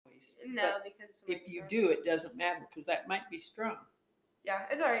No, because it's a If you microphone. do, it doesn't matter because that might be strong. Yeah,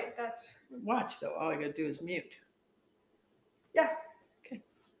 it's all right. That's Watch though. All I gotta do is mute.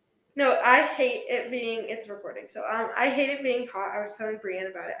 no. I hate it being. It's recording, so I hate it being hot. I was telling Brienne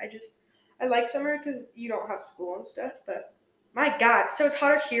about it. I like summer because you don't have school and stuff. But my God, so it's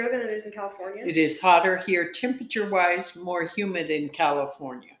hotter here than it is in California. It is hotter here, temperature-wise, more humid in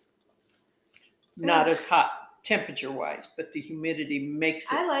California. Not as hot temperature-wise, but the humidity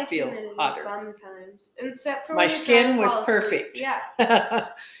makes it I like feel humidity hotter. sometimes, except for My when you're trying skin to was fall asleep. perfect. Yeah.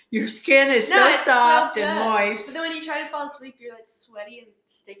 Your skin is No, so it's soft so and good. moist. But then when you try to fall asleep, you're like sweaty and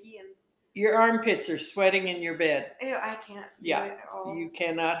sticky and. Your armpits are sweating in your bed. Ew, I can't do Yeah, it at all. you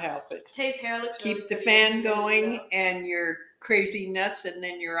cannot help it. Tay's hair looks Keep really the pretty fan in the going window. and you're crazy nuts, and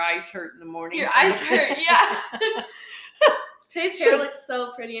then your eyes hurt in the morning. Your eyes hurt, yeah. Tay's hair looks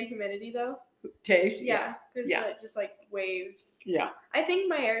so pretty in humidity, though. Taste? Yeah, because Yeah. it just like waves. Yeah. I think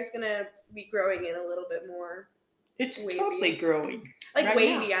my hair is gonna be growing in a little bit more. It's Wavy. totally growing. Like right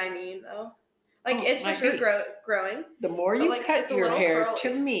wavy, now. I mean, though. Like Oh, it's for might sure be. growing. The more But, you like, cut it's a your little hair, curly.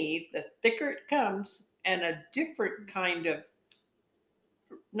 to me, the thicker it comes, and a different kind of,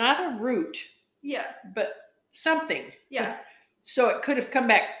 not a root, Yeah, but something. yeah. So it could have come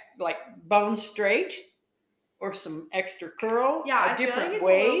back like bone straight, or some extra curl, Yeah, a I feel different like it's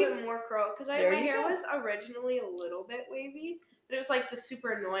wave. a little bit more curl because There my you hair go. was originally a little bit wavy, but it was like the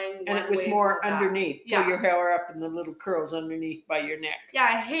super annoying. And one it was waves more on the back. underneath. Yeah. Pull your hair up and the little curls underneath by your neck. Yeah,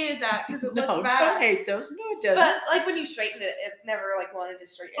 I hated that because it No, looked don't bad. hate those. No, it doesn't. But like when you straightened it, it never like wanted to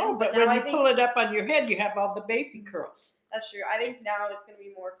straighten. Oh, but now when I you think pull it up on your head, you have all the baby curls. that's true. I think now it's gonna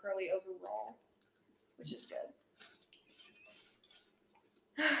be more curly overall, which is good.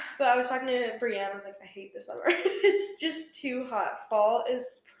 But I was talking to Brienne. I was like, I hate the summer. It's just too hot. Fall is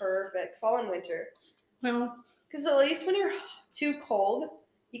perfect. Fall and winter. Well, Because at least when you're too cold,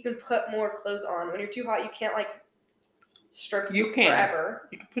 you can put more clothes on. When you're too hot, you can't like strip You can. forever.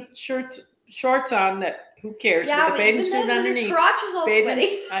 you can put shorts on that, who cares, Yeah, with a but bathing even suit then, when your underneath. crotch is all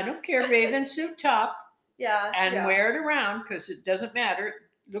sweaty. I don't care, bathing suit top, Yeah. and yeah. wear it around because it doesn't matter.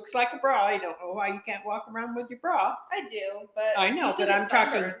 It looks like a bra. I don't know why you can't walk around with your bra. I do, but I know, you see but the I'm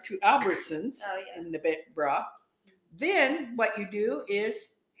talking sunburn. to Albertsons Oh, yeah. in the bra. Then what you do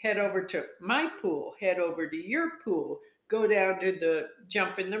is head over to my pool, head over to your pool, go down to the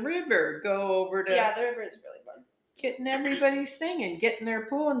jump in the river, go over to Yeah, the river is really fun. getting everybody's thing and get in their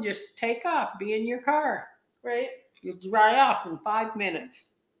pool and just take off, be in your car. Right? You'll dry off in 5 minutes.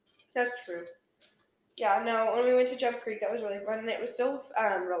 That's true. Yeah, no, when we went to Jump Creek, that was really fun, and it was still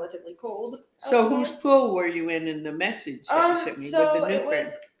relatively cold. So outside. whose pool were you in the message that you sent me So with the new it friend?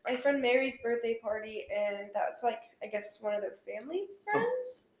 was my friend Mary's birthday party, and that's like, I guess, one of their family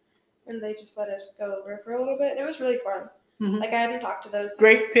friends. And they just let us go over for a little bit, and it was really fun. Mhm. Like, I hadn't talked to those.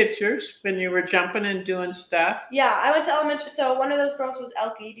 Great pictures when you were jumping and doing stuff. Yeah, I went to elementary, so one of those girls was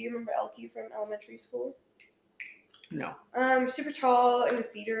Elkie. Do you remember Elkie from elementary school? No. Super tall, into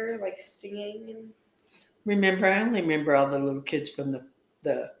theater, like singing and... I only remember all the little kids from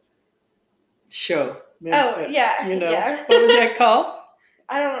the show. Oh, yeah. You know, yeah. what was that called?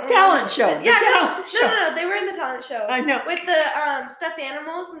 I don't know. Talent show. The Yeah, talent show. No, they were in the talent show. I know. With the stuffed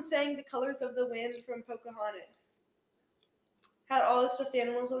animals and sang The Colors of the Wind from Pocahontas. Had all the stuffed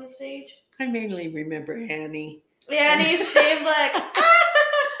animals on the stage. I mainly remember Annie. Annie stayed like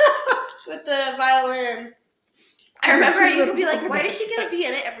with the violin. I remember I used to be like, why does she get to be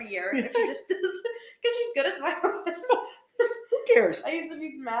in it every year? If she just does, because she's good at the violin. Who cares? I used to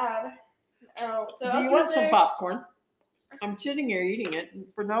be mad. Oh, so Do you want some popcorn? I'm sitting here eating it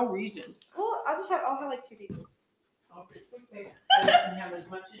for no reason. Well, I'll have like 2 pieces. Okay. You can have as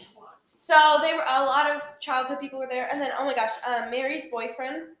much as you want. So they were a lot of childhood people were there, and then oh my gosh, Mary's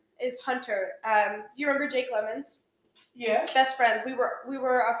boyfriend is Hunter. Do you remember Jake Lemons? Yes. Best friends. We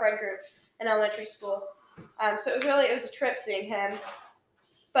were a friend group in elementary school. So it was a trip seeing him.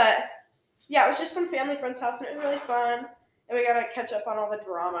 But yeah, it was just some family friend's house, and it was really fun. And we got to catch up on all the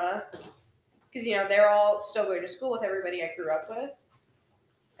drama. Because, they're all still going to school with everybody I grew up with.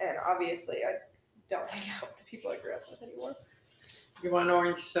 And obviously, I don't hang out with the people I grew up with anymore. You want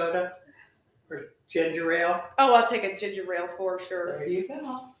orange soda or ginger ale? Oh, I'll take a ginger ale for sure. There you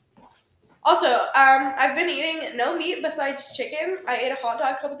go. Also, I've been eating no meat besides chicken. I ate a hot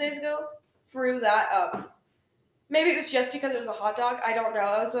dog a couple days ago. Threw that up. Maybe it was just because it was a hot dog. I don't know.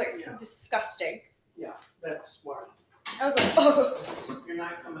 I was like, disgusting. Yeah, that's why. I was like, oh. You're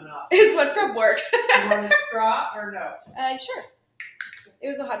not coming up. It was one from work. You want a straw or no? Sure. It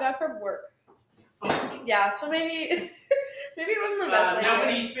was a hot dog from work. Yeah, so maybe it wasn't the best idea.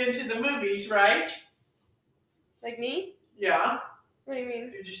 Nobody's been to the movies, right? Like me? Yeah. What do you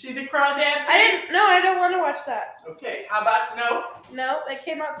mean? Did you see the Crawdad? I didn't. No, I don't want to watch that. Okay, how about no? No, it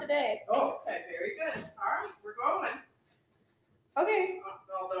came out today. Oh, okay, very good. All right, we're going. Okay.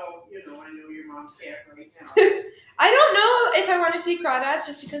 Although, I know your mom can't right now. I don't know if I want to see Crawdads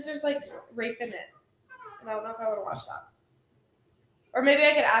just because there's like rape in it. And I don't know if I want to watch that. Or maybe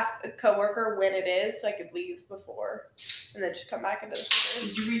I could ask a coworker when it is so I could leave before and then just come back into the theater.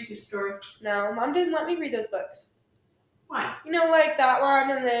 Did you read the story? No, Mom didn't let me read those books. Why? Like that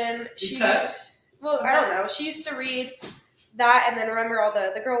one, and then well, I don't know. She used to read that, and then remember all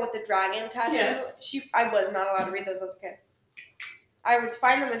the girl with the dragon tattoo? Yes. I was not allowed to read those as a kid. I would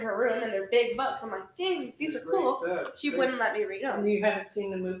find them in her room, and they're big books. I'm like, dang, these are cool. She wouldn't let me read them. And you haven't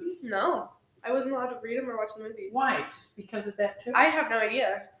seen the movie? No. I wasn't allowed to read them or watch the movies. Why? Because of that too? I have no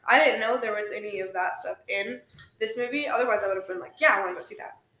idea. I didn't know there was any of that stuff in this movie. Otherwise, I would have been like, yeah, I want to go see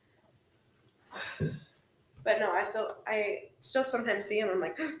that. But no, I still sometimes see them. I'm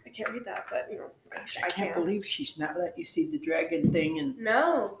like, I can't read that, but Gosh, I can't believe she's not let you see the dragon thing and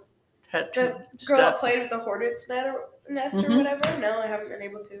no. tattoo The girl that stuff. played with the hornet's nest or whatever. No, I haven't been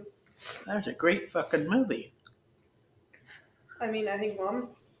able to. That was a great fucking movie. I mean, I think Mom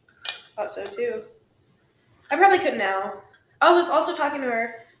thought so too. I probably could now. I was also talking to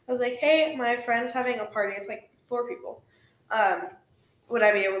her. I was like, hey, my friend's having a party. It's like 4 people. Would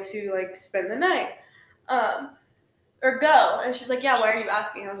I be able to like spend the night? Or go? And she's like, yeah, why are you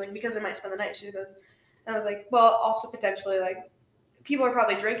asking? I was like, because I might spend the night. She goes, and I was like, well, also potentially like people are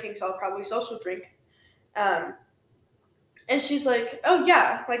probably drinking, so I'll probably social drink. And she's like, oh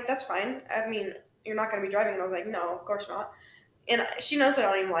yeah, like that's fine. I mean, you're not going to be driving. And I was like, no, of course not. And she knows I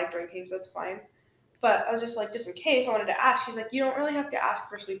don't even like drinking, so that's fine. But I was just like, just in case, I wanted to ask. She's like, you don't really have to ask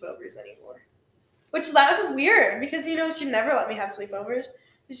for sleepovers anymore. Which that was weird because, she never let me have sleepovers.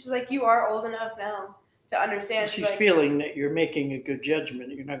 She's like, you are old enough now to understand. She's like, feeling that you're making a good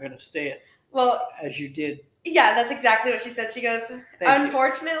judgment. You're not going to stay it as you did. Yeah, that's exactly what she said. She goes,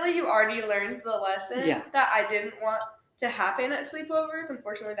 unfortunately, you already learned the lesson that I didn't want to happen at sleepovers.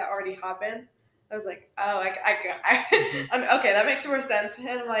 Unfortunately, that already happened. I was like, oh, okay, that makes more sense. And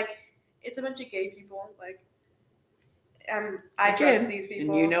I'm like, it's a bunch of gay people. Like, I trust these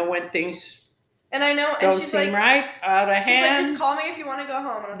people. And when things and I know, don't and she's seem like, right, out of hand. She's like, just call me if you want to go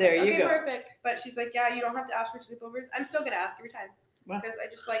home. And I was there like, you okay, go. perfect. But she's like, yeah, you don't have to ask for sleepovers. I'm still going to ask every time. Because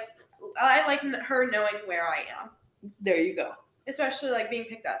I like her knowing where I am. There you go. Especially like being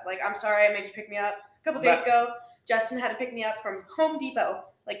picked up. Like, I'm sorry I made you pick me up. A couple days ago, Justin had to pick me up from Home Depot,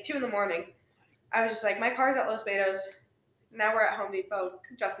 like 2 a.m. I was just like, my car's at Los Betos. Now we're at Home Depot.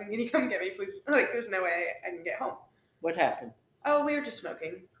 Justin, can you come get me, please? Like, there's no way I can get home. What happened? Oh, we were just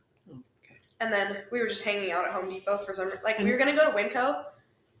smoking. Okay. And then we were just hanging out at Home Depot for some reason. We were going to go to Winco.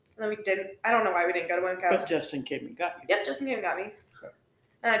 And then we didn't. I don't know why we didn't go to Winco. But Justin came and got you. Yep, Justin came and got me. Okay.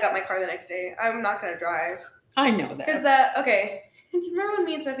 And I got my car the next day. I'm not going to drive. I know that. Because okay. Do you remember when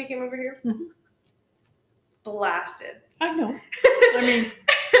me and Sophie came over here? Mm-hmm. Blasted. I know. I mean,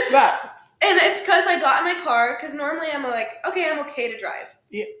 but. And it's because I got in my car, because normally I'm like, okay, I'm okay to drive.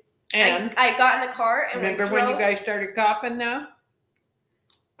 Yeah. And I got in the car and remember when you guys started coughing now?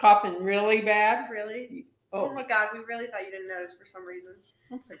 Coughing really bad? Really? Oh my God, we really thought you didn't notice for some reason.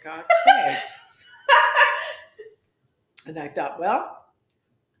 Oh my God. And I thought, well,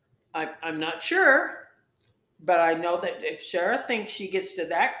 I'm not sure, but I know that if Sarah thinks she gets to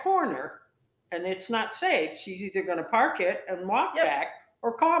that corner and it's not safe, she's either going to park it and walk back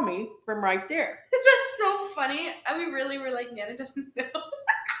or call me from right there. That's so funny. And we really were like, Nana doesn't know.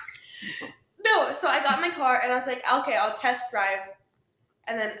 No, so I got in my car and I was like, okay, I'll test drive.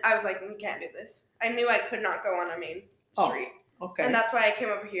 And then I was like, we can't do this. I knew I could not go on a main street. Okay. And that's why I came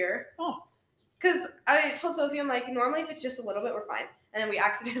over here. Oh. Because I told Sophie, I'm like, normally if it's just a little bit, we're fine. And then we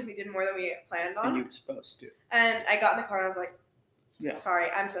accidentally did more than we planned on. And you were supposed to. And I got in the car and I was like,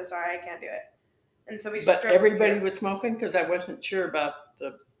 sorry, I'm so sorry, I can't do it. And so we just But everybody was smoking because I wasn't sure about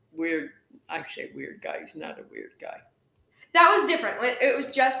the weird, I say weird guy, he's not a weird guy. That was different. It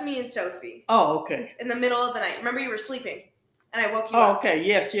was just me and Sophie. Oh, okay. In the middle of the night. Remember you were sleeping and I woke you up. Oh, okay.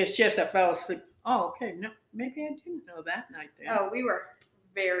 Yes, I fell asleep. Oh, okay. No, maybe I didn't know that night then. Oh, we were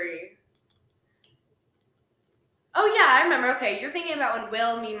very... Oh, yeah, I remember. Okay, you're thinking about when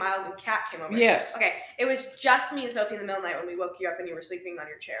Will, me, Miles, and Kat came over. Yes. Okay, it was just me and Sophie in the middle of the night when we woke you up and you were sleeping on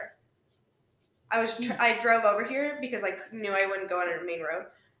your chair. I drove over here because I knew I wouldn't go on a main road.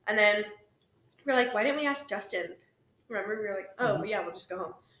 And then we were like, why didn't we ask Justin? Remember? We were like, oh, yeah, we'll just go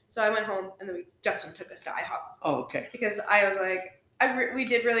home. So I went home and then Justin took us to IHOP. Oh, okay. Because I was like, we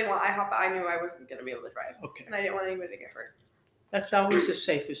did really want IHOP, but I knew I wasn't going to be able to drive. Okay. And I didn't want anybody to get hurt. That's always the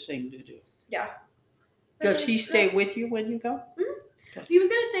safest thing to do. Yeah. Does he stay with you when you go? Mm-hmm. He was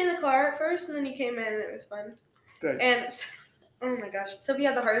gonna stay in the car at first, and then he came in, and it was fun. Good. And oh my gosh, Sophie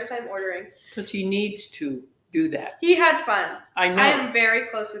had the hardest time ordering. Because he needs to do that. He had fun. I know. I am very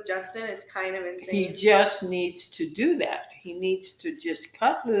close with Justin. It's kind of insane. He just needs to do that. He needs to just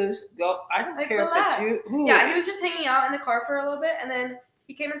cut loose, go. I don't care relax. if it's you. Yeah, he was just hanging out in the car for a little bit, and then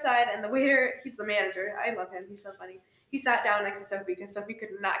he came inside, and the waiter, he's the manager. I love him. He's so funny. He sat down next to Sophie because Sophie could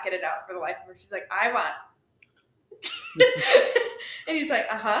not get it out for the life of her. She's like, I want. And he's like,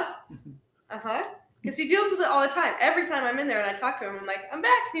 because he deals with it all the time. Every time I'm in there and I talk to him, I'm like, I'm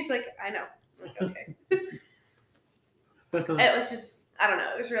back. And he's like, I know. I'm like, okay. It was just, I don't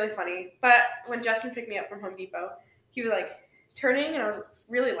know. It was really funny. But when Justin picked me up from Home Depot, he was like turning, and I was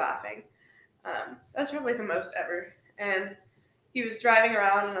really laughing. That's probably the most ever. And he was driving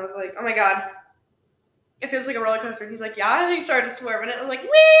around, and I was like, oh my God. It feels like a roller coaster. And he's like, yeah. And he started swerving it. I was like,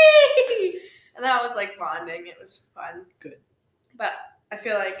 wee! And that was like bonding. It was fun. Good. But I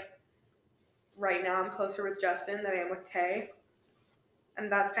feel like right now I'm closer with Justin than I am with Tay.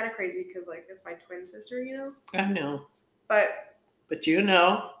 And that's kind of crazy because, like, it's my twin sister, you know? I know. But you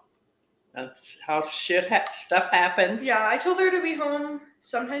know, that's how stuff happens. yeah, I told her to be home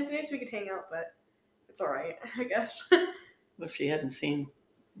sometime today so we could hang out, but it's all right, I guess. Well, she hadn't seen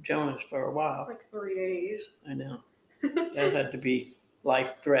Jonas for a while. Like 3 days. I know. That had to be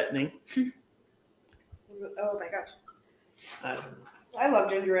life-threatening. Oh my gosh. I don't know. I love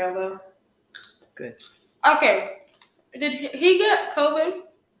ginger ale, though. Good. Okay. Did he get COVID?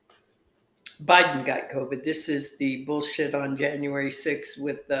 Biden got COVID. This is the bullshit on January 6th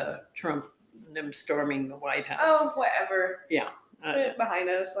with Trump and them storming the White House. Oh, whatever. Yeah. Put it behind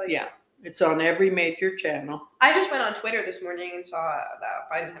us. Like, yeah. It's on every major channel. I just went on Twitter this morning and saw that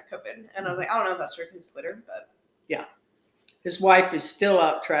Biden had COVID. And I was like, I don't know if that's true because Twitter, but. Yeah. His wife is still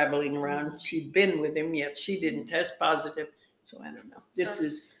out traveling around. She'd been with him, yet she didn't test positive. So I don't know. This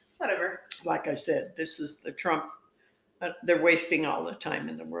is, whatever. like I said, this is the Trump. They're wasting all the time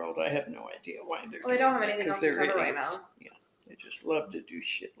in the world. I have no idea why they're Well, they don't have anything else to they're cover right idiots. now. Yeah. They just love to do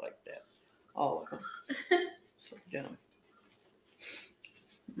shit like that. All of them. So dumb.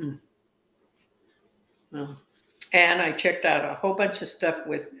 Well, and I checked out a whole bunch of stuff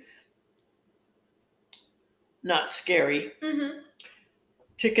with Not Scary. Mm-hmm.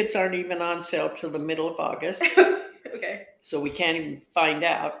 Tickets aren't even on sale till the middle of August. Okay. So we can't even find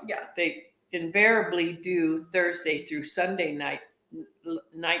out. Yeah. They invariably do Thursday through Sunday nights.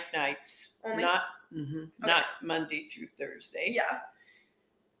 Only? Not Okay. not Monday through Thursday. Yeah.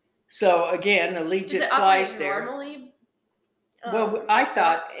 So again, Does Allegiant it flies operate there. normally? Well, I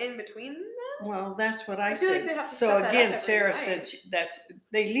thought. In between them? Well, that's what I I feel like said. they'd have to So set that up again, every Sarah night. said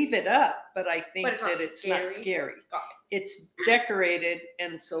they leave it up, but I think But it's not that it's not scary. scary. Got It's decorated,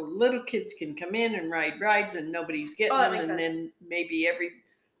 and so little kids can come in and ride rides, and nobody's getting Oh, that them. makes And sense. then maybe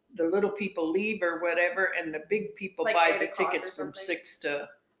the little people leave or whatever, and the big people Like buy 8 the o'clock tickets or from something. 6 to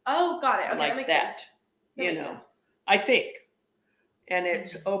Oh, got it. Okay, like that makes that. sense. That You makes know, sense. I think, and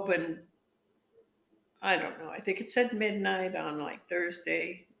it's open. I don't know. I think it said midnight on like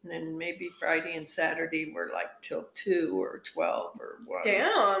Thursday, and then maybe Friday and Saturday were like till 2 or 12 or 1.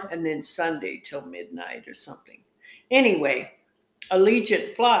 Damn. And then Sunday till midnight or something. Anyway,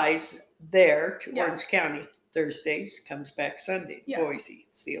 Allegiant flies there to Yeah. Orange County Thursdays, comes back Sunday. Yeah. Boise.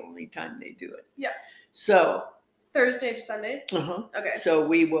 It's the only time they do it. Yeah. So, Thursday to Sunday. Okay. so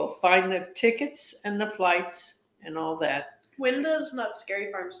we will find the tickets and the flights and all that. When does Not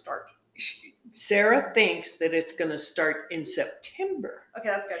Scary Farm start? Sarah thinks that it's going to start in September. Okay,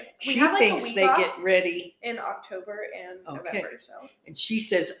 that's good. We She have like thinks a week they off get ready. in October and Okay. November, so. And she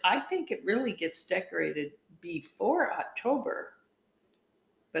says, I think it really gets decorated before October.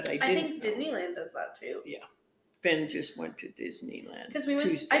 But I think didn't know. Disneyland does that too. Finn just went to Disneyland Because we went.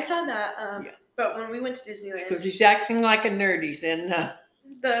 Tuesday. I saw that. Yeah. But when we went to Disneyland, Because he's acting like a nerd. He's in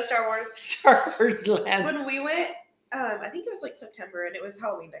the Star Wars. Star Wars land. When we went, I think it was like September, and it was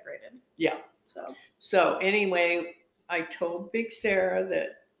Halloween decorated. Yeah. So. So anyway, I told Big Sarah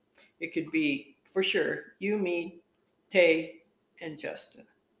that it could be for sure you, me, Tay, and Justin.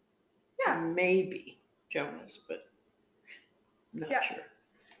 Yeah. Maybe Jonas, but not Yeah. sure.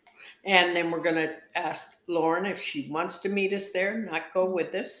 And then we're going to ask Lauren if she wants to meet us there, not go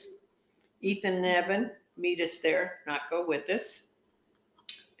with us. Ethan and Evan, meet us there, not go with us.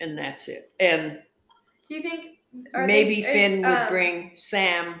 And that's it. And Do you think? maybe Finn would bring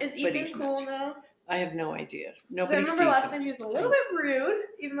Sam, Is but Ethan he's cool not. now? I have no idea. 'Cause Nobody I remember sees last him. time he was a little bit rude,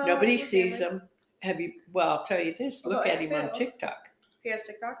 even though Nobody we're sees family. him. Have you? Well, I'll tell you this. Look Oh, at him on Phil. TikTok. He has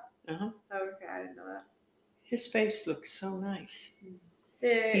TikTok. Uh-huh. Oh, okay, I didn't know that. His face looks so nice.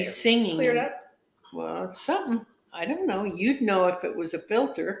 They He's singing. cleared up. Well, it's something. I don't know. You'd know if it was a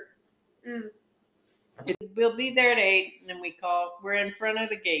filter. Mm. We'll be there at 8, and then we call. We're in front of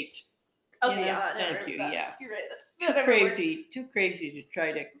the gate. Okay, You know? yeah, I never Thank heard you. that. Yeah. You're right. Too That never works. crazy. Too crazy to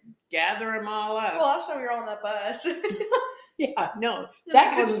try to gather them all up. Well, last time we were on that bus. Yeah, no, We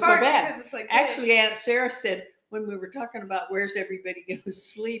that couldn't wasn't so park bad. because it's like big. Actually, Aunt Sarah said when we were talking about where's everybody going to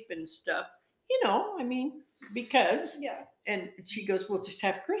sleep and stuff, I mean, because, yeah. and she goes, we'll just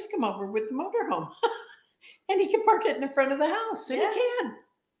have Chris come over with the motorhome and he can park it in the front of the house and Yeah. he can.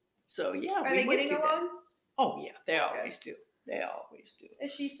 So, yeah, Are we they would getting do that. along? Oh, yeah, they That's good. always do. They always do.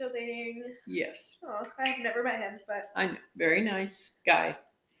 Is she still dating? Yes, Oh, I've never met him, but I know. Very nice guy.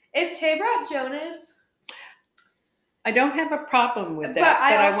 if Tay brought Jonas, I don't have a problem with but that,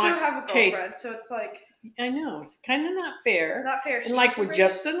 I but also I want have a Tay. girlfriend, so it's like I know it's kind of not fair. not fair. She And like gets to would bring-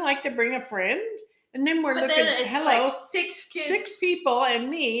 Justin like to bring a friend? And then we're but looking, then it's hello, like 6 kids. 6 people and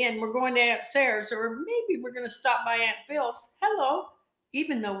me, and we're going to Aunt Sarah's, or maybe we're going to stop by Aunt Phil's. Hello,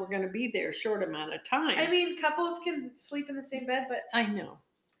 even though we're going to be there a short amount of time. I mean, couples can sleep in the same bed, but I know,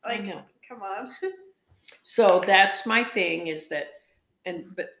 like, I know. come on. So that's my thing is that,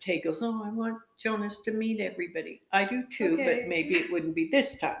 but Tay goes, oh, I want Jonas to meet everybody. I do too, Okay. but maybe it wouldn't be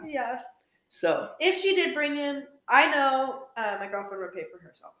this time. Yeah. So If she did bring him, I know my girlfriend would pay for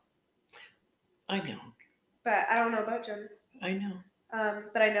herself, I know, but I don't know about Jonas. I know,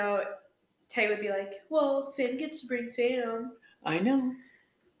 But I know Tay would be like, well, Finn gets to bring Sam. I know,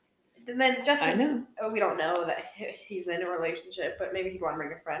 And then Justin, I know. we don't know that he's in a relationship, but maybe he'd want to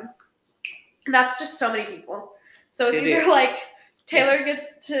bring a friend. And that's just so many people. So it's It either is. like Taylor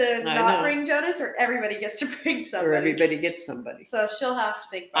gets to I not know. bring Jonas, or everybody gets to bring somebody. Or everybody gets somebody. So she'll have to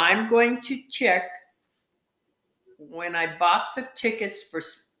think about I'm going to check when I bought the tickets for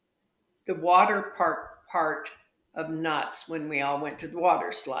the water park part of Knott's when we all went to the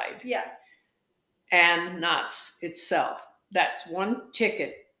water slide that. Yeah. and Knott's itself. That's one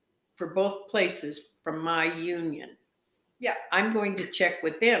ticket for both places from my union. Yeah. I'm going to check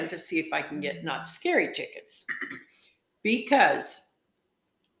with them to see if I can get Knott's Scary tickets because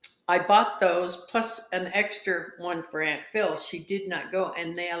I bought those plus an extra one for Aunt Phil. She did not go,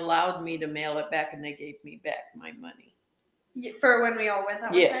 and they allowed me to mail it back, and they gave me back my money. For when we all went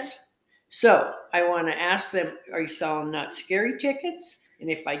that one time? Yes. So I want to ask them, are you selling Not Scary tickets? And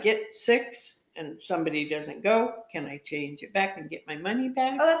if I get 6 and somebody doesn't go, can I change it back and get my money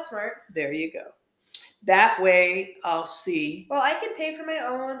back? Oh, that's smart. There you go. That way I'll see. Well, I could pay for my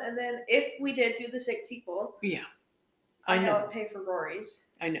own, and then if we did do the 6 people, Yeah, I know. I'll pay for Rory's.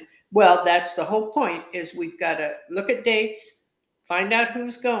 I know. Well, that's the whole point is we've got to look at dates, find out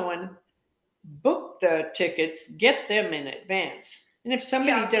who's going, book the tickets, get them in advance. And if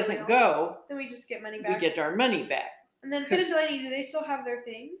somebody Yeah, doesn't go, Then we just get money we back. get our money back. And then 'cause- Fit and Delaney, do they still have their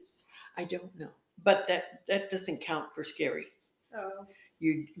things? I don't know. But that doesn't count for Scary. Oh.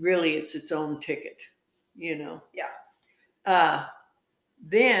 It's its own ticket, Yeah.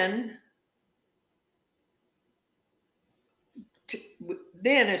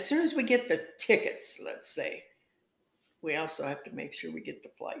 Then as soon as we get the tickets, let's say, we also have to make sure we get the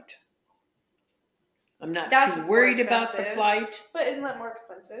flight. I'm not That's too what's worried more about the expensive. flight. But isn't that more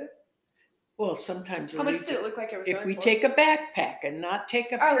expensive? Well, sometimes How much did it look like it was if going we for? take a backpack and not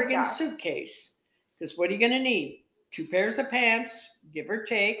take a Oh, friggin' yeah. suitcase, because what are you going to need? 2 pairs of pants, give or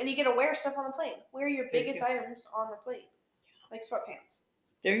take. And you get to wear stuff on the plane. Wear your There you biggest go. items on the plane. Like sweatpants.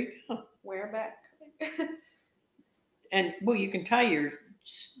 There you go. Wear them back. And well, you can tie your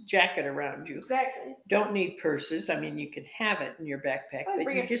jacket around you. Exactly. Don't need purses. I mean, you can have it in your backpack, Oh, but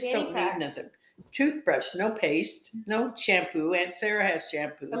bring you a just fanny don't pack. need nothing. Toothbrush, no paste, no shampoo. Aunt Sarah has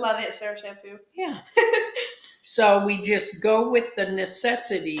shampoo. I love it, Sarah shampoo. Yeah. So we just go with the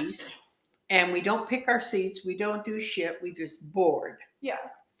necessities and we don't pick our seats. We don't do shit. We just board Yeah.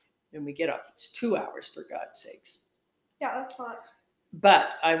 and we get up. It's 2 hours for God's sakes. Yeah, that's not. But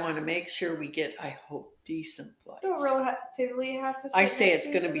I want to make sure we get, I hope, decent flights. Don't relatively have to. I sit say next it's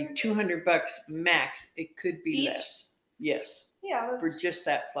to going to each be other. $200 max. It could be Each? less. Yes, Yeah, for that's. just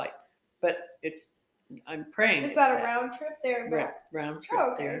that flight. But I'm praying. Is it's that a round trip there and Ra- back? round trip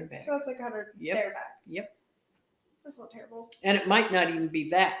Oh, there okay. and back. So it's like 100 Yep. there and back. Yep. That's not terrible. And it might not even be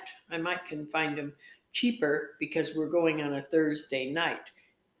that. I might can find them cheaper because we're going on a Thursday night.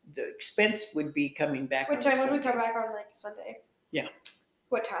 The expense would be coming back. What on a time would we come Sunday. back on, like Sunday? Yeah.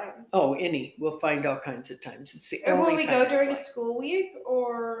 What time? Oh, we'll find all kinds of times. It's the And only will we time go we during a fly. school week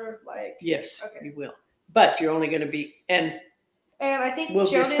or like? Yes, Okay. you will. But you're only going to be, and And I think We'll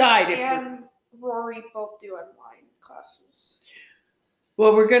Jonas decide if and Rory both do online classes.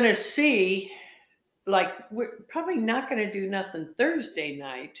 well, we're going to see, like, we're probably not going to do nothing Thursday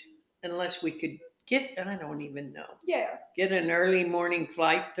night unless we could I don't even know. Yeah. Get an early morning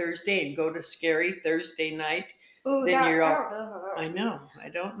flight Thursday and go to scary Thursday night. Ooh, Then you're I all- don't know how that I would know. I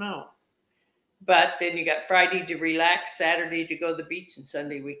don't know. But then you got Friday to relax, Saturday to go to the beach, and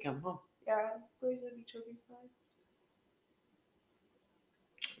Sunday we come home. be. Yeah, going to the beach will be fun.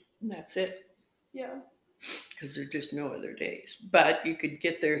 And that's it. Yeah. Because there's just no other days. But you could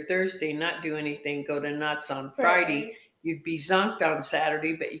get there Thursday, not do anything, go to Knott's on Friday. You'd be zonked on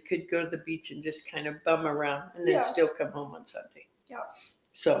Saturday, but you could go to the beach and just kind of bum around and then Yeah. still come home on Sunday. Yeah.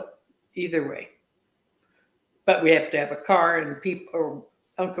 So either way. But we have to have a car and people or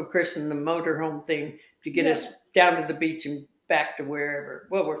Uncle Chris and the motorhome thing to get Yeah. us down to the beach and back to wherever.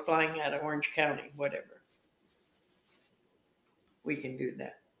 Well, we're flying out of Orange County, whatever. We can do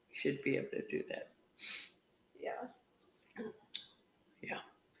that. We should be able to do that. Yeah.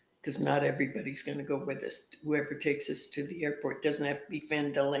 Because not everybody's going to go with us. Whoever takes us to the airport doesn't have to be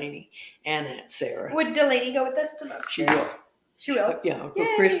Finn Delaney and Aunt Sarah. Would Delaney go with us to Knott's? She will. She will. Yeah, Uncle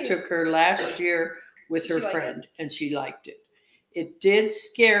Chris Yay. took her last year with her She liked friend, and she liked it. It did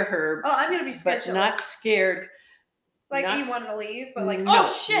scare her, Oh, I'm gonna be scared. but not scared. like not you s- wanted to leave, but like, no,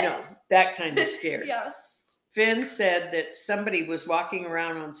 oh shit. No, that kind of scared. Yeah. Finn said that somebody was walking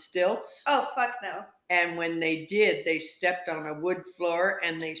around on stilts, Oh fuck no. and when they did, they stepped on a wood floor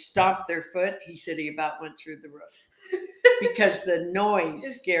and they stomped their foot. He said he about went through the roof because the noise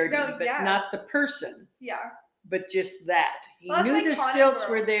It's- scared no, him, but yeah. not the person, Yeah. but just that. He Well, that's knew like the Haunted stilts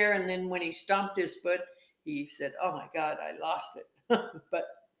World. were there, and then when he stomped his foot, he said, "Oh my God, I lost it," but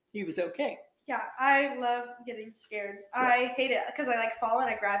he was okay. Yeah. I love getting scared. So- I hate it because I like fall and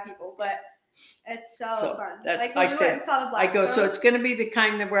I grab people, but it's so, So, fun. that's- Like when I we said- went and saw the I Black go, so Phone- it's going to be the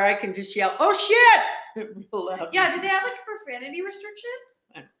kind that where I can just yell, "Oh shit!" real loud. Yeah. Did they have like a profanity restriction?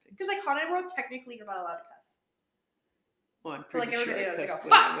 I don't think Because like Haunted World, technically you're not allowed to cuss. Well, I'm For, like, pretty sure everybody I else, they cussed go,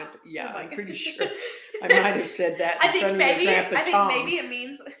 when I "Fuck!" went. Yeah, Oh my I'm pretty gosh. sure. I might have said that in I think front maybe. of your Grandpa I think Tom. maybe it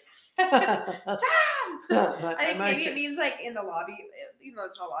means. I I think might- maybe it means like in the lobby, even though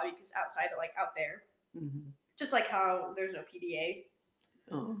it's not a lobby, because outside, but like out there, Mhm. just like how there's no PDA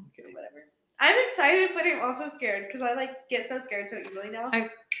Oh, or okay. whatever. I'm excited, but I'm also scared because I like get so scared so easily now.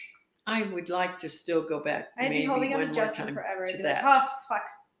 I would like to still go back I'd maybe be holding one on to more Justin time. forever. to And be like, that. oh fuck.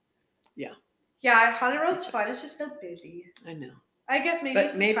 Yeah. Yeah, Haunted World's fun. It's just so busy. I know, I guess maybe. but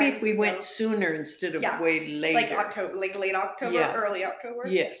it's maybe time if we to went go. sooner instead of Yeah. way later. like October, like late October, Yeah. early October.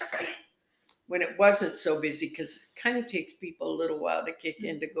 Yes. When it wasn't so busy, because it kind of takes people a little while to kick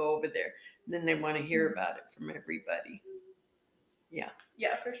in to go over there. And then they want to hear about it from everybody. Yeah,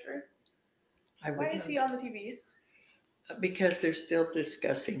 for sure. I would Why is love he on the TV? it. Because they're still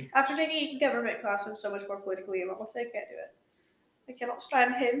discussing. After taking government class, I'm so much more politically involved. I can't do it. I cannot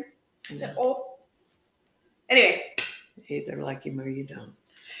stand him You at know, all. Anyway, you either like him or you don't.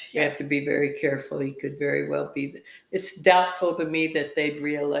 Yeah. You have to be very careful. He could very well be. It's doubtful to me that they'd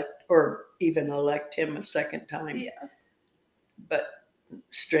reelect or even elect him a second time. yeah, But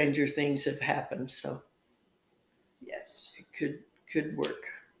stranger things have happened, so yes. it could work.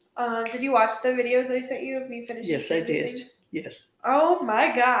 Did you watch the videos I sent you of me finishing? Yes, I Stranger did. Things? Yes, Oh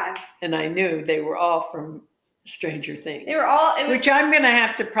my god, and I knew they were all from Stranger Things. they were all. It was Which I'm going to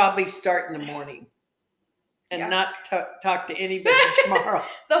have to probably start in the morning, and Yeah. not talk to anybody tomorrow.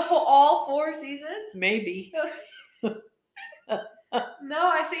 all 4 seasons. Maybe. No,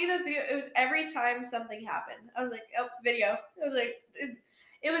 I sent you those videos. It was every time something happened. I was like, oh, video. I was like,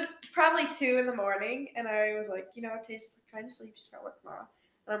 it was probably 2 in the morning, and I was like, you know, Tate's trying to sleep. She's got work tomorrow.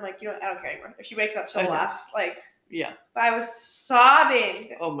 And I'm like, you know what? I don't care anymore. If she wakes up, I she'll know. laugh. Like, Yeah. but I was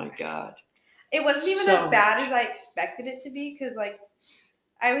sobbing. Oh my God. It wasn't even So as bad much. as I expected it to be, because like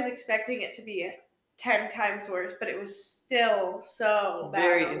I was expecting it to be 10 times worse, but it was still so bad.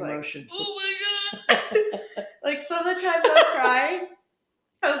 Very I was like, emotional. oh my god! Like some of the times I was crying,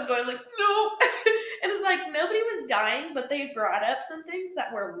 I was going like, no. And it's like nobody was dying, but they brought up some things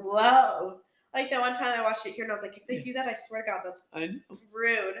that were low. Like that one time I watched it here, and I was like, if they do that, I swear to God, that's I know.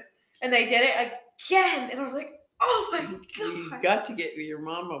 rude. And they did it again, and I was like, oh my You god. got to get your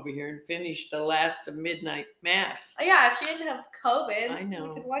mom over here and finish the last of midnight mass. Yeah, if she didn't have COVID, I know.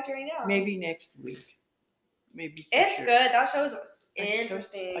 we could watch it right now. Maybe next week. Maybe. for It's sure. good. That show was I told-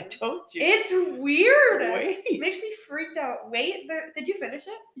 interesting. I told you. It's weird. It Wait. makes me freaked out. Wait, did you finish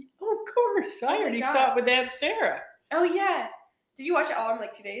it? Oh, of course. I Oh my already God. saw it with Aunt Sarah. Oh yeah. Did you watch it all in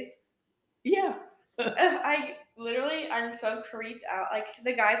like 2 days? Yeah. I'm so creeped out. Like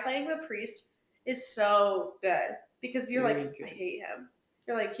the guy playing the priest is so good because you're Very like, good. I hate him.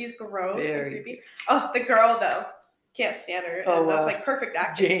 You're like, he's gross Very and creepy. good. Oh, the girl though, can't stand her. Oh, and that's like perfect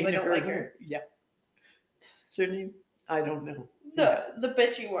acting because I don't like her. Yeah. What's her name? I don't know. The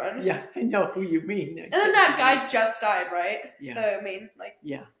bitchy one. Yeah, I know who you mean. And then that guy just died, right? Yeah. The main, like.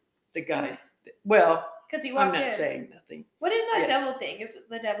 Yeah, the guy. Well, Because he I'm walked not in. saying nothing. What is that Yes. devil thing? Is it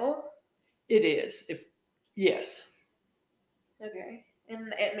the devil? It is. Yes. Okay.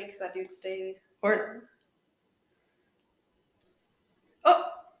 And it makes that dude stay. Or Oh.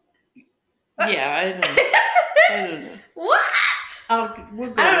 yeah, I don't know. I don't know. What? We'll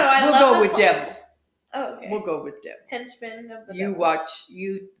go. I don't know. I we'll love go the with devil. Oh, okay. We'll go with devil. Henchman of the You devil. watch.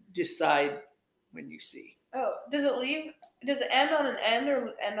 You decide when you see. Oh, does it leave? Does it end on an end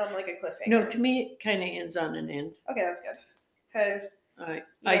or end on like a cliffhanger? No, to me, it kind of ends on an end. Okay, that's good. Because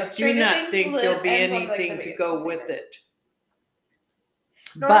I do Stranger not Things think there'll be ends on, like, the anything to biggest go with cliffhanger. it.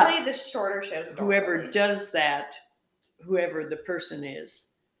 normally the shorter shows. Don't Whoever really. does that, whoever the person is,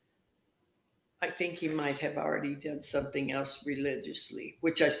 I think he might have already done something else religiously,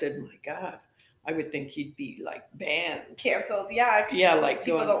 which I said, my God, I would think he'd be like banned. Canceled, yeah. 'Cause Yeah, like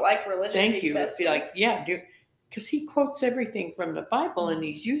people going, don't like religion. thank being you. It'd be vested. like, yeah, dude, because he quotes everything from the Bible and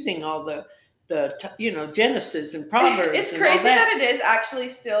he's using all the Genesis and Proverbs. It's and crazy all that it is actually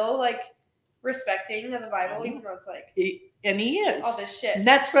still like respecting of the Bible, I know. even though it's like And he is. all this shit. And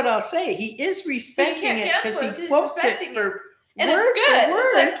that's what I'll say. He is respecting can't it because cancel he it 'cause he's quotes it respecting for And word it's good. for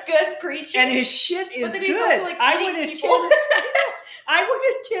word. It's like good preaching. And his shit is but then he's good. also like I eating would people. attend. I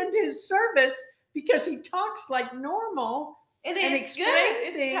would attend his service because he talks like normal. and and it's good. explain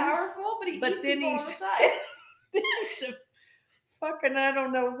It's things, powerful, but he but eats then people on the he's- side. It's a fucking I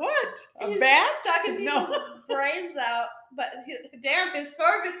don't know what a He's bat. sucking people's No, brains out, but damn, his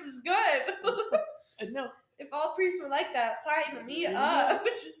service is good. no. If all priests were like that, sign me Yes. up.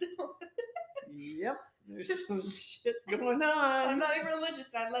 Just, Yep, there's some shit going I'm on. not even religious,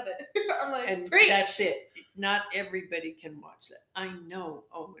 but I love it. I'm like, And preach. that's it. Not everybody can watch that. I know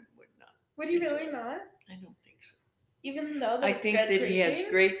Owen would not. Would you enjoy really it. not? I don't think so. Even though that I it's think good that preaching? he has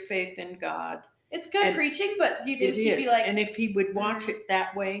great faith in God. It's good and preaching, but do you think It he'd be is. like, And if he would watch it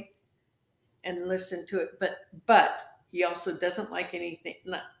that way and listen to it, but he also doesn't like anything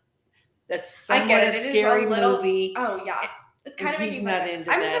that's I somewhat get a it. It is a scary little- movie. oh yeah, it's kind of he's making me not like,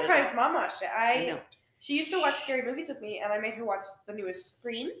 into I'm that at surprised all. Mom watched it. I know. She used to watch scary movies with me, and I made her watch the newest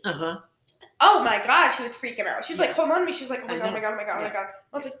Scream. Uh-huh. Oh my god, she was freaking out. She's like, Yeah. hold on to me. She's like, oh my I god, oh know. my god, oh my god, oh my Yeah. god.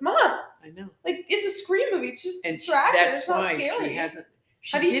 I was like, Mom, I know. like it's a Scream movie. It's just And trash. and that's it's not why scary. she hasn't.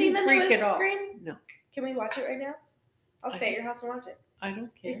 She Have you didn't seen the freak newest at all. Scream? No, Can we watch it right now? I'll I stay at don't- your house and watch it. I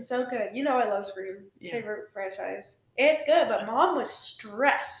don't care. It's so good. You know I love Scream. Yeah. Favorite franchise. It's good, but Mom was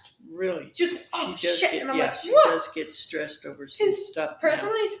stressed. Really. She was like, oh She does shit. get, And I'm yeah, like, she what? does get stressed over some His stuff.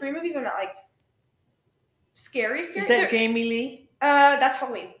 Personally, Scream movies are not like scary. Now. Is They're- that Jamie Lee? That's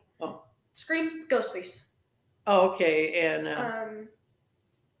Halloween. Oh. Scream's Ghostface. Oh, okay. And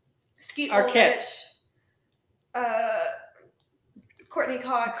Skeet Arquette. Ulrich, Courtney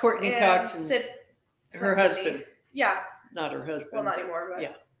Cox. Courtney Cox and Sid. her not Sidney. husband, Yeah. not her husband. Well, not but- anymore, but.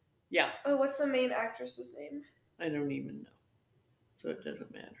 Yeah. Yeah. Oh, what's the main actress's name? I don't even know. So it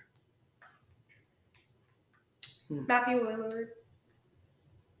doesn't matter. Matthew Lillard.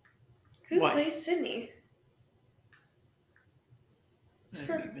 Who Why? plays Sydney? I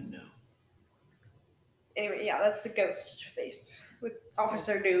don't even know. Anyway, yeah, that's the ghost face with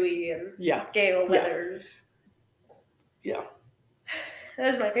Officer Dewey and Yeah. Gail Yeah. Weathers. Yeah.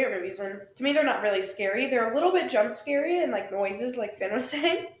 Those are my favorite movies, and to me, they're not really scary. They're a little bit jump scary and like noises, like Finn was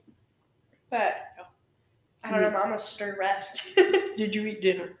saying. But I don't know, Mom was stressed. Did you eat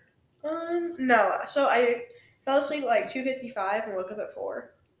dinner? No. So I fell asleep at like 2:55 and woke up at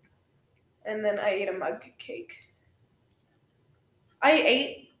 4, and then I ate a mug cake. I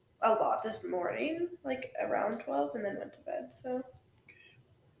ate a lot this morning, like around 12, and then went to bed. So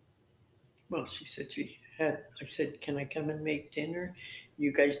Well, she said she had. I said, "Can I come and make dinner?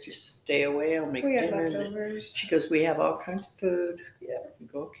 You guys just stay away. I'll make we had dinner." And leftovers. she goes, "We have all kinds of food." Yeah. I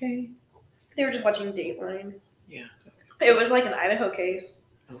go, "Okay." They were just watching Dateline. Yeah. It was like an Idaho case.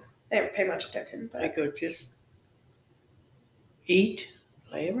 Oh. I didn't pay much attention, I but go, "Just eat,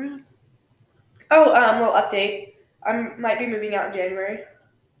 lay around." well, update. I might be moving out in January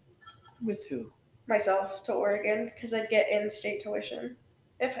With who? myself to Oregon because I'd get in-state tuition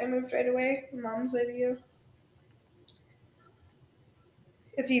if I moved right away. Mom's idea.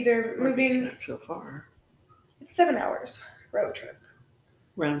 It's either Oregon's moving. not so far. It's 7 hours road trip.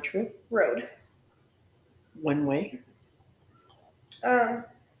 Round trip, Road. one way.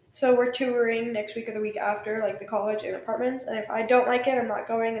 So we're touring next week or the week after, like the college and apartments. And if I don't like it, I'm not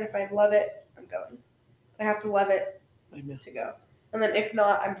going. And if I love it, I'm going. I have to love it I know. to go. And then if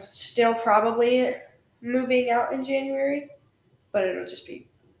not, I'm still probably moving out in January, but it'll just be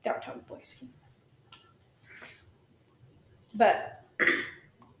downtown Boise. But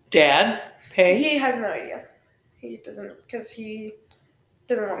Dad, pay? he has no idea. He doesn't, because he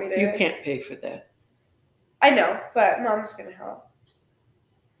doesn't want me there. You can't pay for that. I know, but mom's gonna help.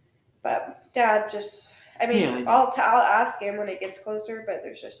 But dad just, I mean, Yeah, I know. I'll ask him when it gets closer, but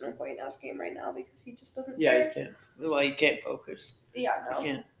there's just no point in asking him right now because he just doesn't Yeah, care. you can't. Well, you can't focus. Yeah, You no.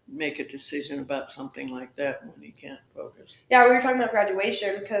 can't make a decision about something like that when you can't focus. Yeah, we were talking about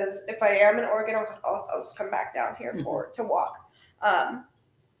graduation because if I am in Oregon, I'll just come back down here to walk.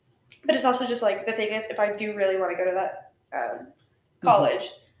 But it's also just like the thing is, if I do really want to go to that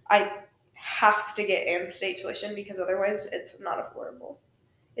college, I have to get in-state tuition because otherwise it's not affordable.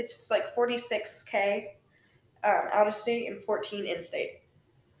 It's like $46,000 out of state and $14,000 in-state.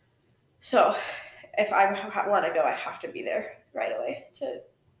 So if I want to go, I have to be there right away to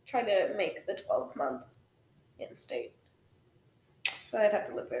try to make the 12-month in-state. So I'd have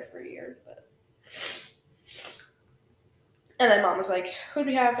to live there for a year, but. And then mom was like, "Would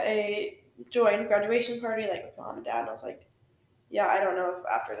we have a joint graduation party like with mom and dad?" And I was like, "Yeah, I don't know if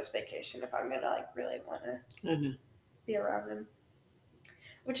after this vacation if I'm gonna like really want to be around him,"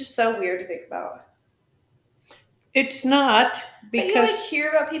 which is so weird to think about. It's not because but you like hear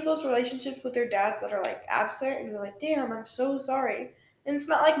about people's relationships with their dads that are like absent, and you're like, "Damn, I'm so sorry." And it's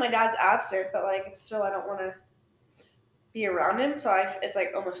not like my dad's absent, but like it's still I don't want to be around him, so it's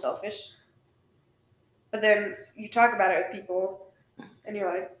like almost selfish. But then you talk about it with people, and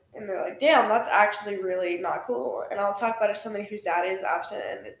you're like, and they're like, "Damn, that's actually really not cool." And I'll talk about it to somebody whose dad is absent,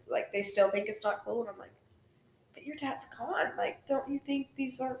 and it's like they still think it's not cool, and I'm like, "But your dad's gone. Like, don't you think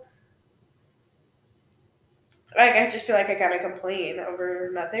these are?" Like, I just feel like I kind of complain over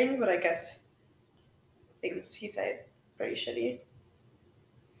nothing, but I guess things he said pretty shitty.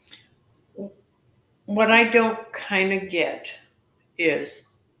 what I don't kind of get is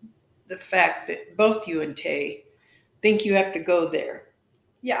the fact that both you and Tay think you have to go there.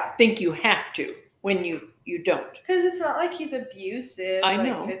 Yeah. Think you have to when you don't. Because it's not like he's abusive, I like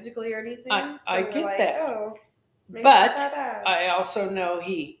know. physically or anything. I we're get like, that. Oh, maybe But it's not that bad. I also know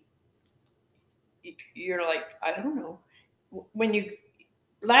you're like, I don't know.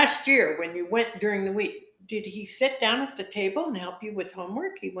 Last year when you went during the week, did he sit down at the table and help you with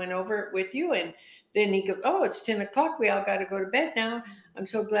homework? He went over it with you and then he goes, "Oh, it's 10 o'clock. We all got to go to bed now. I'm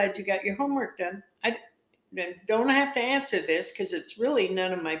so glad you got your homework done." I don't have to answer this because it's really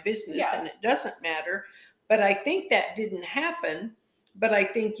none of my business and it doesn't matter. But I think that didn't happen. But I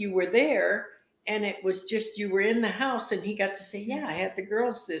think you were there and it was just you were in the house and he got to say, "Yeah, I had the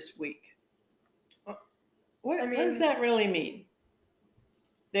girls this week." What does that really mean?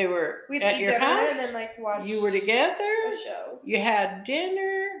 They were at your house, and then like watch. You were together. A show. You had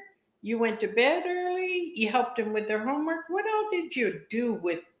dinner. You went to bed early. You helped them with their homework. What all did you do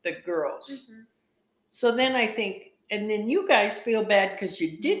with the girls? Mm-hmm. So then I think, and then you guys feel bad because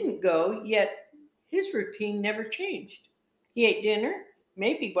you didn't go. Yet his routine never changed. He ate dinner,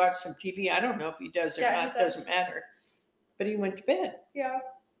 maybe watched some TV. I don't know if he does or not. It doesn't matter. But he went to bed. Yeah.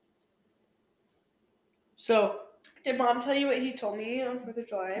 So. Did mom tell you what he told me on 4th of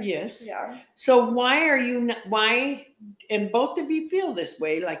July? Yes. Yeah. So why are you not, why, and both of you feel this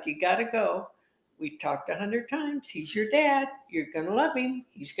way, like you got to go. We've talked 100 times. He's your dad. You're going to love him.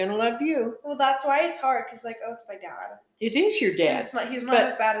 He's going to love you. Well, that's why it's hard because, like, oh, it's my dad. It is your dad. He's not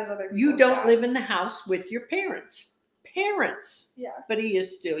as bad as other people. You don't live in the house with your parents. Yeah. But he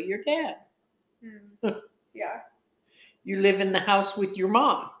is still your dad. Yeah. You live in the house with your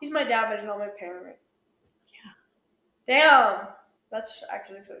mom. He's my dad, but he's not my parent. Damn, that's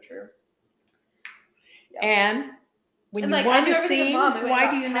actually so true. Yeah. And when you want to see him,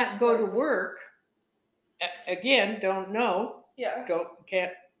 why do you not go to work? Again, don't know. Yeah.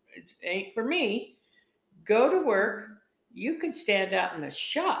 Can't. It ain't for me. Go to work. You could stand out in the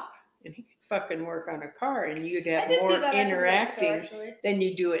shop, and he could fucking work on a car, and you'd have more interacting than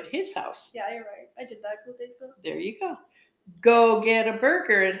you do at his house. Yeah, you're right. I did that a couple days ago. There you go. Go get a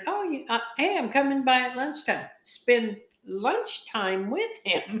burger and hey, I'm coming by at lunchtime. Spend lunchtime with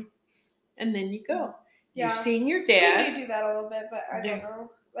him, and then you go. Yeah. You've seen your dad. We do that a little bit, but I don't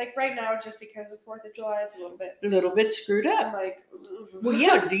know. Like right now, just because of 4th of July, it's a little bit screwed up. I'm like, well,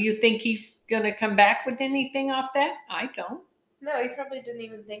 yeah. Do you think he's gonna come back with anything off that? I don't. No, he probably didn't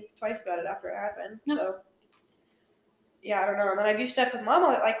even think twice about it after it happened. No. So. Yeah, I don't know. And then I do stuff with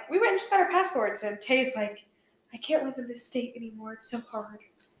Mama. Like we went and just got our passports, and Tay's like, "I can't live in this state anymore. It's so hard."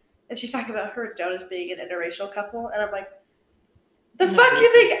 And she's talking about her and Jonas being an interracial couple. And I'm like, the fuck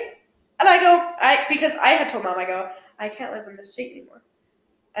you think? And I go, because I had told Mom, I go, I can't live in this state anymore.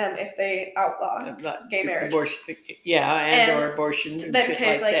 If they outlaw gay marriage. Abortion, yeah, or abortions and then shit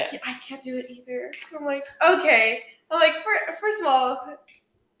Tay's like that. I can't do it either. I'm like, okay. Like, first of all,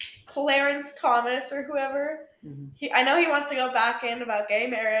 Clarence Thomas or whoever, I know he wants to go back in about gay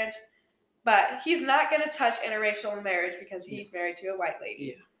marriage, but he's not going to touch interracial marriage because he's married to a white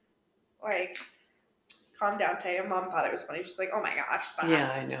lady. Yeah. Like, calm down, Tay. Mom thought it was funny. She's like, oh my gosh, stop.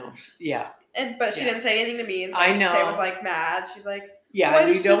 Yeah, I know. Yeah. But she didn't say anything to me. And so I know. Tay was like mad. She's like, yeah, well,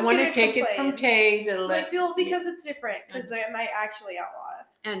 you don't want to take it from Tay to like, Bill, because it's different. Because they might actually outlaw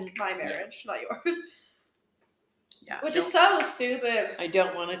and my marriage, not yours. Yeah, which is so stupid. I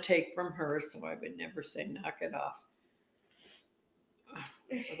don't want to take from her, so I would never say knock it off.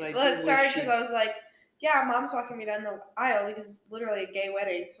 Well, it started because I was like, yeah, Mom's walking me down the aisle because it's literally a gay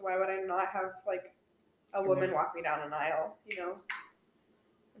wedding, so why would I not have like a woman walk me down an aisle, you know?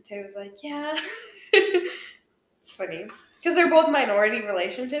 And Tay was like, yeah. It's funny because they're both minority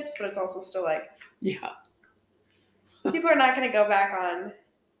relationships, but it's also still like, yeah, people are not going to go back on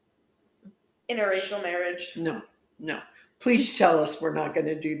interracial marriage. No. Please tell us we're not going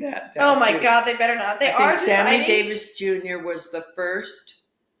to do that. Oh my God, they better not. They are deciding. Sammy Davis Jr. was the first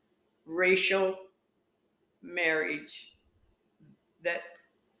racial marriage that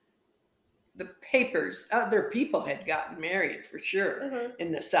the papers, other people had gotten married for sure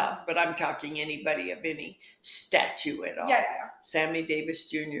in the South, but I'm talking anybody of any stature at all. Yeah. Sammy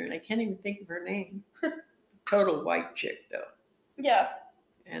Davis Jr. And I can't even think of her name. Total white chick though. Yeah.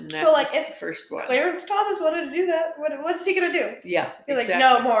 And that was the first one. Clarence Thomas wanted to do that. What's he gonna do? Yeah, he's exactly.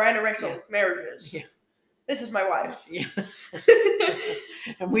 Like, no more interracial marriages. Yeah, this is my wife. Yeah,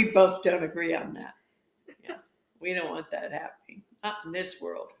 and we both don't agree on that. Yeah, we don't want that happening. Not in this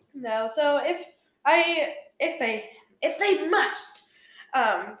world. No. So if they must,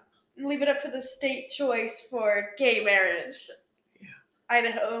 leave it up to the state choice for gay marriage. Yeah,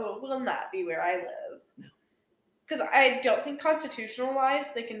 Idaho will not be where I live. Because I don't think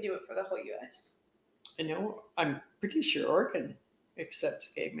constitutional-wise they can do it for the whole U.S. I know. I'm pretty sure Oregon accepts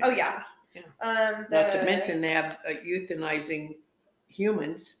gay marriage. Oh, yeah. Not to mention they have euthanizing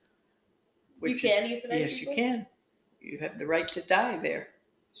humans. You can euthanize Yes, people? You can. You have the right to die there.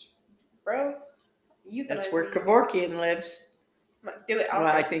 Bro, euthanize That's where Kevorkian lives. Do it. Well,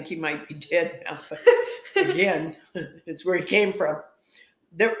 I think he might be dead now, but again, it's where he came from.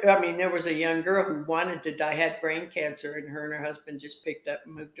 There was a young girl who wanted to die, had brain cancer, and her husband just picked up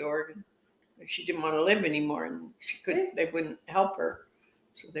and moved to Oregon. She didn't want to live anymore, and she couldn't. They wouldn't help her,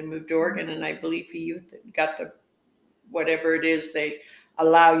 so they moved to Oregon. And I believe he got the whatever it is they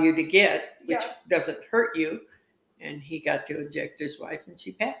allow you to get, which doesn't hurt you. And he got to inject his wife, and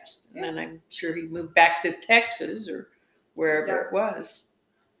she passed. And then I'm sure he moved back to Texas or wherever it was.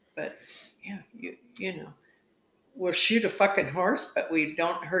 But yeah, you know. We'll shoot a fucking horse, but we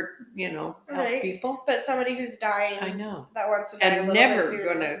don't hurt, help people. But somebody who's dying, I know, that wants to die and never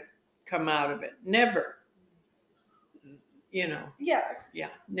gonna come out of it. Never, Yeah,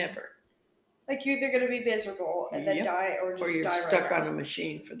 never. Like you're either gonna be miserable and then die, or you're die stuck on a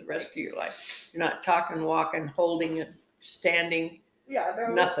machine for the rest of your life. You're not talking, walking, holding, and standing. Yeah,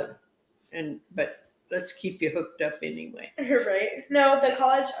 no. Nothing. But let's keep you hooked up anyway. Right? No, the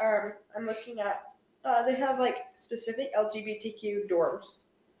college I'm looking at. They have like specific LGBTQ dorms.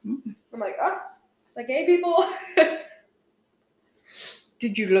 Mm-hmm. I'm like, the gay people.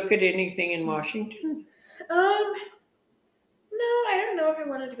 Did you look at anything in Washington? No, I don't know if I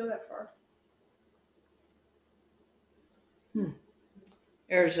wanted to go that far.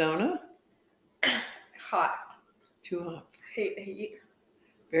 Arizona? Hot. Too hot. Hate the heat.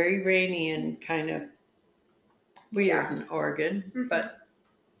 Very rainy and kind of weird in Oregon, but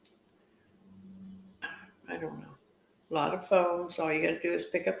I don't know. A lot of phones. All you got to do is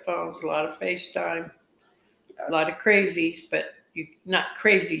pick up phones. A lot of FaceTime. A lot of crazies, but not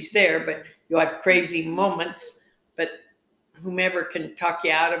crazies there, but you'll have crazy moments. But whomever can talk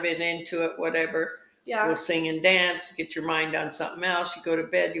you out of it, into it, whatever. Yeah. We'll sing and dance, get your mind on something else. You go to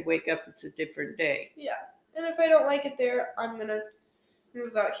bed, you wake up, it's a different day. Yeah. And if I don't like it there, I'm going to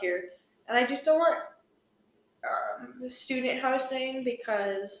move out here. And I just don't want student housing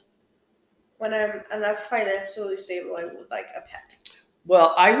because when I'm enough financially stable, I would like a pet.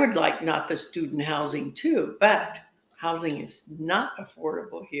 Well, I would like not the student housing too, but housing is not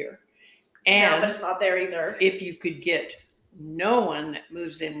affordable here. And no, but it's not there either. If you could get no one that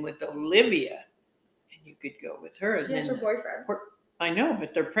moves in with Olivia, and you could go with her. She has her boyfriend. I know,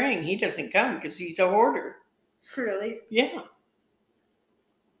 but they're praying he doesn't come because he's a hoarder. Really? Yeah.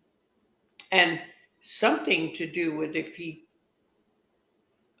 And something to do with if he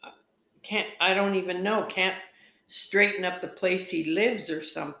can't straighten up the place he lives or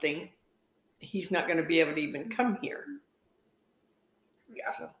something, he's not going to be able to even come here.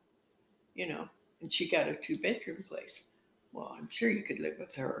 Yeah. So, and she got a 2-bedroom place. Well, I'm sure you could live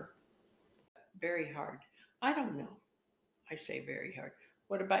with her. Very hard. I don't know. I say very hard.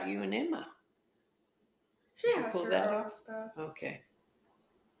 What about you and Emma? She Did you has pull her that own off? stuff. Okay.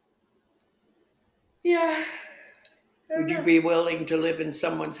 Yeah. I don't Would you know. be willing to live in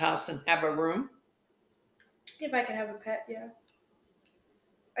someone's house and have a room? If I could have a pet, yeah.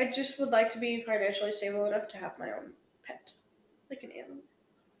 I just would like to be financially stable enough to have my own pet, like an animal.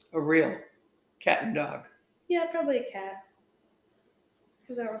 A real cat and dog. Yeah, probably a cat,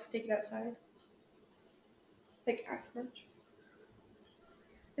 because I don't have to take it outside, like as much.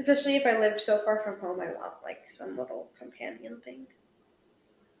 Especially if I live so far from home, I want like some little companion thing.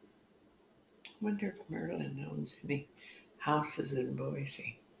 I wonder if Merlin owns any houses in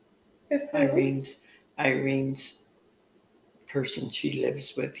Boise. If Irene's person she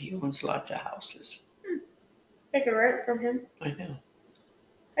lives with, he owns lots of houses. I could rent from him. I know.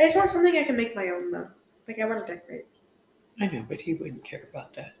 I just want something I can make my own though. Like I want to decorate. I know, but he wouldn't care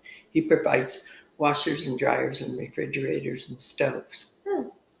about that. He provides washers and dryers and refrigerators and stoves.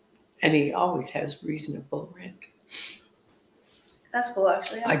 And he always has reasonable rent. That's cool,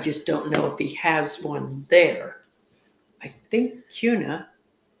 actually. Yeah. I just don't know if he has one there. I think CUNA,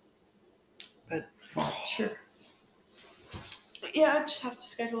 but I'm not sure. Yeah, I just have to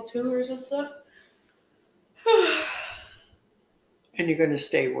schedule tours and stuff. And you're going to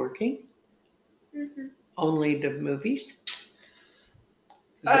stay working? Mm-hmm. Only the movies? Is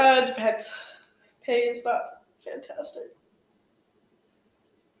Depends. Pay is not fantastic.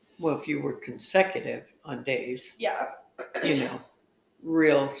 Well, if you were consecutive on days, Yeah.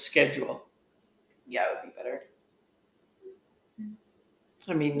 real schedule. Yeah, it would be better.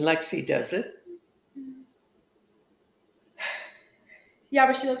 I mean, Lexi does it. Yeah,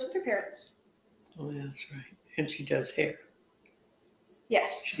 but she lives with her parents. Oh, yeah, that's right. And she does hair.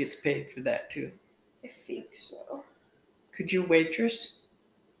 Yes. She gets paid for that too. I think so. Could you waitress?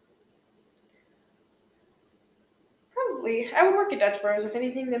 Probably. I would work at Dutch Bros. If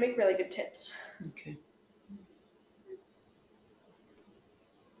anything, they make really good tips. Okay.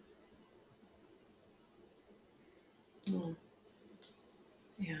 Oh.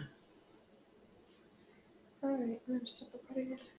 Yeah. Alright, I'm gonna stop recording this.